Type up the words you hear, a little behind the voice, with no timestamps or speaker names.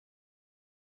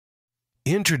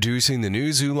Introducing the new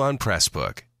Xulon Press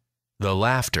book, The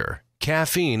Laughter,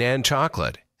 Caffeine and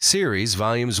Chocolate Series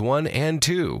Volumes 1 and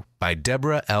 2 by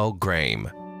Debra L.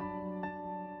 Graem.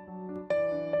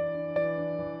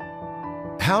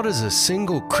 How does a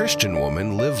single Christian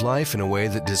woman live life in a way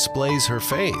that displays her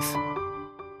faith?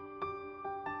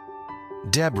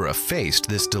 Debra faced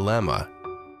this dilemma.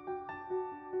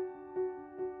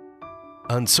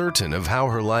 Uncertain of how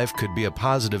her life could be a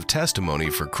positive testimony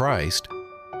for Christ,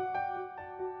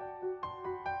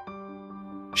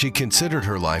 she considered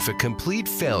her life a complete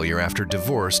failure after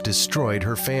divorce destroyed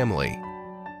her family.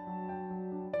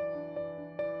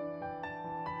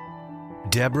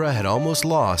 Debra had almost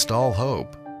lost all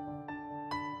hope.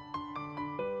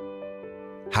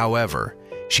 However,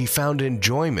 she found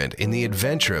enjoyment in the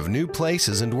adventure of new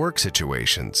places and work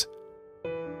situations.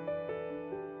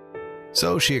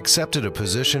 So she accepted a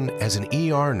position as an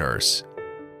ER nurse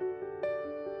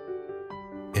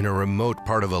in a remote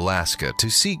part of Alaska to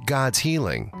seek God's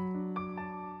healing.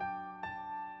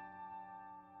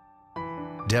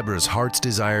 Debra's heart's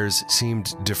desires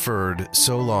seemed deferred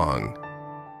so long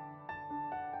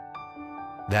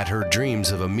that her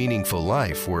dreams of a meaningful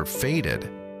life were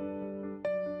faded.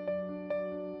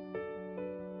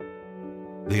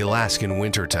 The Alaskan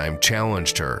wintertime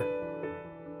challenged her.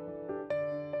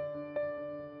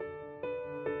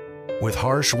 With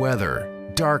harsh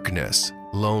weather, darkness,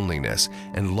 loneliness,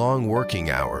 and long working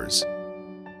hours,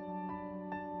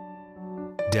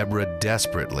 Debra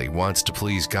desperately wants to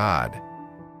please God.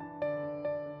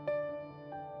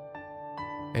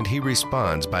 And He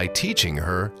responds by teaching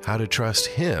her how to trust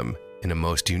Him in a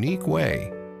most unique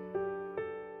way.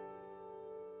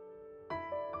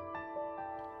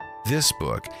 This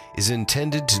book is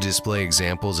intended to display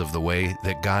examples of the way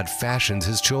that God fashions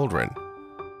His children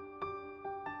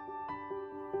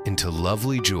into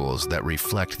lovely jewels that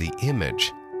reflect the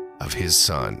image of His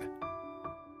Son.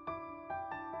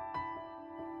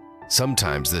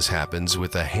 Sometimes this happens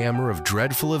with the hammer of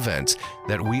dreadful events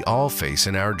that we all face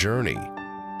in our journey.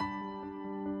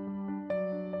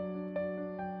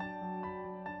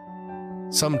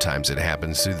 Sometimes it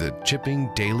happens through the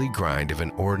chipping daily grind of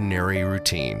an ordinary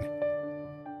routine.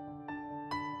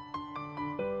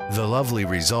 The lovely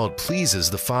result pleases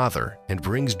the Father and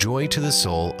brings joy to the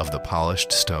soul of the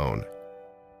polished stone.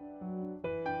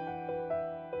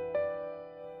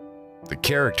 The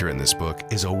character in this book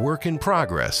is a work in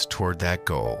progress toward that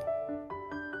goal.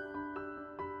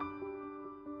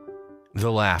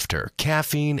 The Laughter,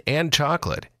 Caffeine and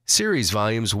Chocolate Series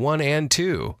Volumes 1 and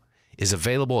 2 is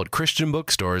available at Christian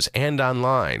bookstores and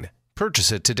online.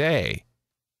 Purchase it today.